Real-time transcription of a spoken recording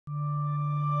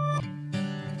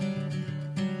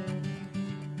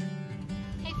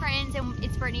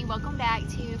it's Brittany. Welcome back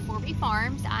to 4B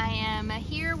Farms. I am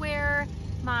here where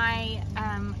my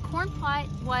corn plot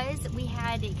was. We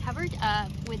had it covered up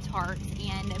with tarps,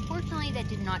 and unfortunately that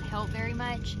did not help very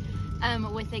much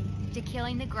with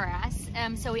killing the grass.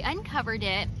 So we uncovered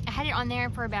it. I had it on there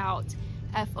for about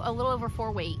a little over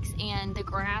 4 weeks, and the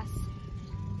grass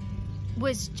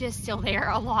was just still there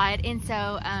a lot. And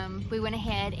so we went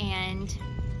ahead and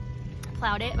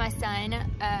plowed it. My son,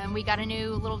 we got a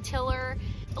new little tiller.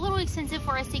 A little expensive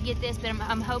for us to get this, but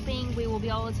I'm hoping we will be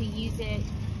able to use it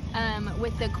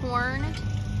with the corn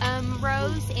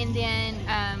rows, and then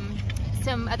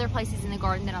some other places in the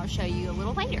garden that I'll show you a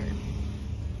little later.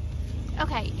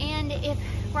 Okay, and if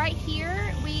right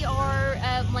here we are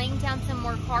laying down some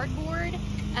more cardboard.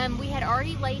 We had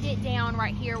already laid it down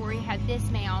right here where we had this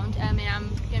mound, and I'm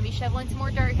going to be shoveling some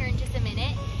more dirt here in just a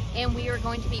minute, and we are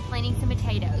going to be planting some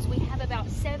potatoes. We have about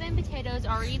 7 potatoes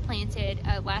already planted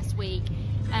last week.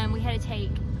 We had to take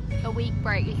a week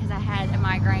break because I had a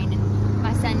migraine, and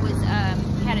my son was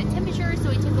had a temperature, so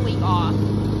he took a week off.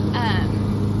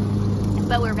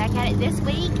 But we're back at it this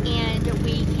week, and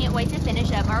we can't wait to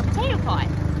finish up our potato plot,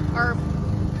 or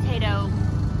potato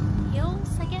hills,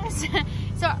 I guess.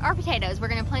 So our potatoes, we're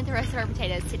going to plant the rest of our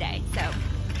potatoes today. So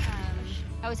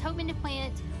I was hoping to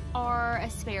plant our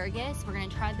asparagus. We're going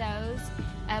to try those,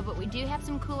 but we do have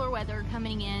some cooler weather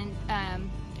coming in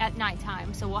at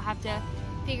nighttime, so we'll have to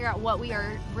figure out what we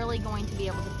are really going to be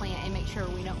able to plant and make sure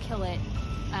we don't kill it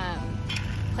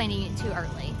planting it too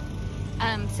early.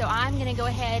 So I'm going to go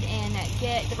ahead and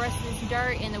get the rest of this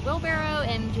dirt in the wheelbarrow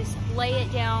and just lay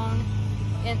it down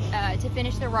and, to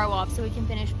finish the row off so we can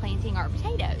finish planting our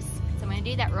potatoes. So I'm going to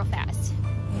do that real fast.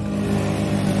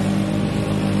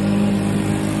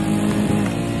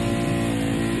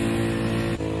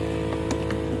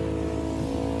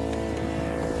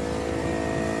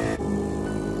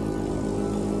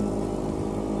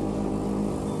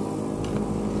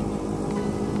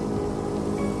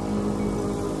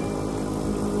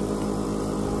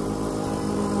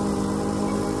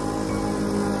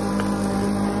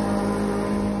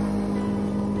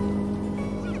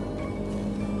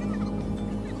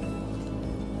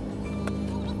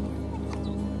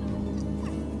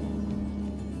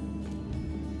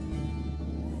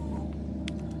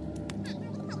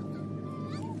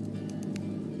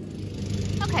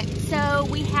 Okay, so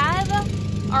we have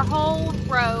our whole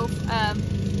row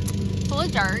full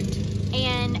of dirt,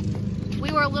 and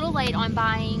we were a little late on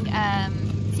buying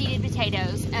seeded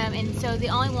potatoes, and so the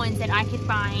only ones that I could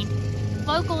find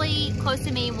locally close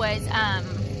to me was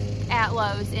at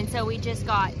Lowe's, and so we just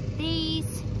got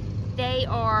these. They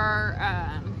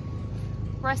are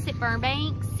russet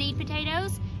Burbank seed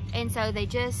potatoes, and so they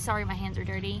just, sorry my hands are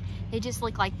dirty, they just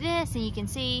look like this, and you can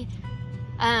see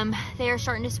they are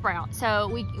starting to sprout. So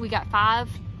we got 5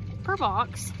 per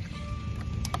box.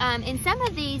 And some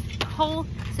of these whole,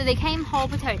 so they came whole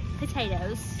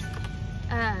potatoes,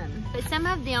 but some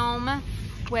of them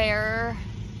were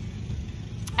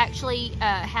actually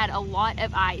had a lot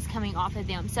of eyes coming off of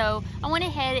them. So I went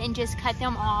ahead and just cut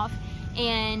them off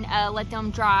and let them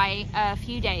dry a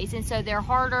few days. And so they're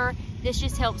harder. This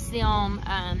just helps them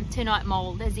to not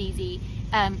mold as easy.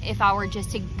 If I were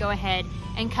just to go ahead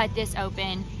and cut this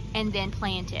open and then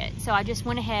plant it. So I just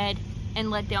went ahead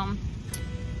and let them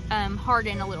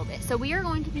harden a little bit. So we are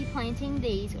going to be planting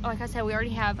these. Like I said, we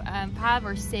already have 5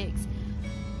 or 6,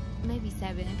 maybe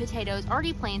 7 potatoes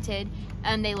already planted.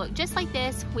 They look just like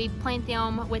this. We plant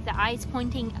them with the eyes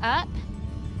pointing up,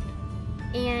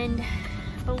 and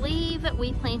I believe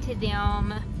we planted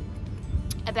them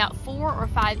about 4 or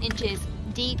 5 inches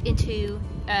deep into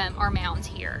our mounds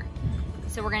here.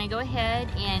 So we're going to go ahead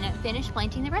and finish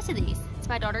planting the rest of these. It's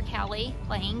my daughter Callie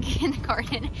playing in the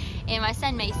garden, and my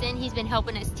son Mason, he's been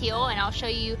helping us till, and I'll show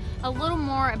you a little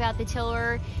more about the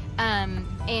tiller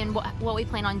and what we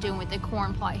plan on doing with the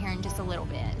corn plot here in just a little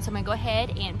bit. So I'm going to go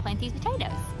ahead and plant these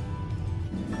potatoes.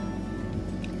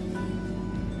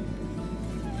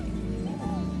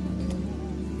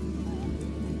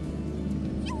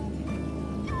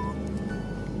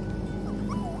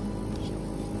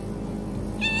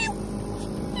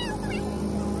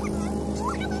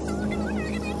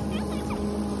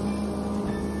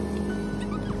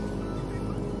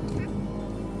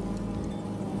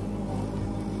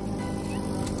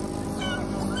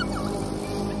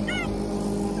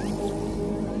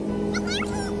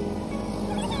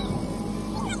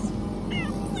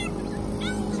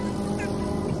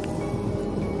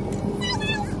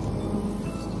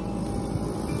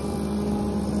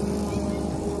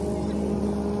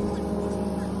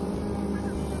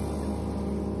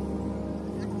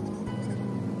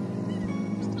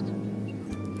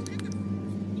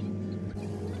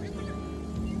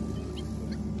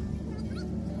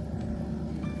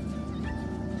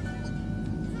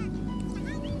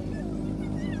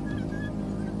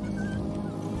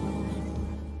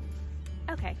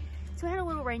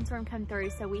 rainstorm come through,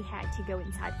 so we had to go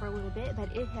inside for a little bit,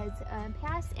 but it has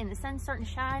passed and the sun's starting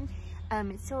to shine.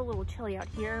 It's still a little chilly out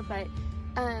here, but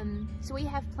so we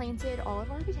have planted all of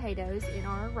our potatoes in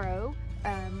our row.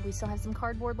 We still have some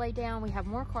cardboard laid down. We have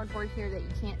more cardboard here that you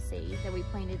can't see that we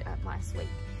planted up last week.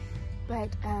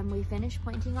 But we finished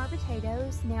planting our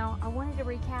potatoes. Now I wanted to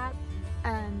recap.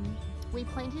 We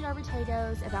planted our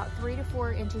potatoes about 3 to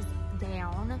 4 inches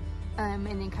down, and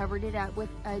then covered it up with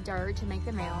dirt to make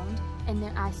the mound. And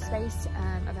then I spaced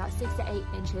about 6 to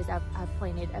 8 inches. I've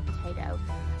planted a potato.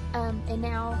 And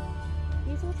now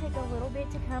these will take a little bit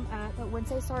to come up, but once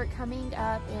they start coming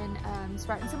up and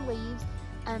sprouting some leaves,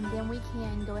 then we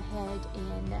can go ahead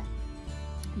and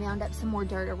mound up some more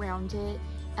dirt around it,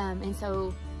 and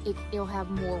so it'll have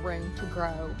more room to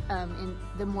grow, and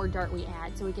the more dirt we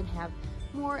add, so we can have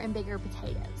more and bigger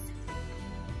potatoes.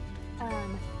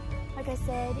 Like I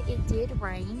said, it did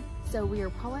rain, so we are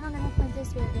probably not going to plant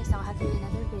asparagus. I'll have to do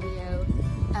another video,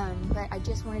 but I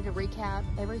just wanted to recap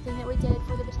everything that we did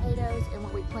for the potatoes and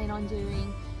what we plan on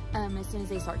doing as soon as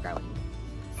they start growing.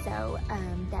 So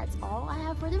that's all I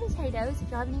have for the potatoes. If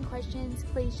you have any questions,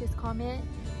 please just comment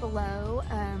below.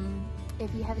 If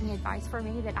you have any advice for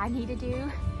me that I need to do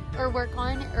or work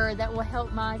on, or that will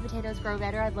help my potatoes grow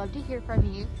better, I'd love to hear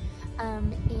from you.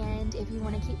 And if you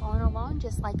want to keep following along,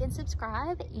 just like and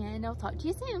subscribe, and I'll talk to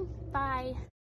you soon. Bye.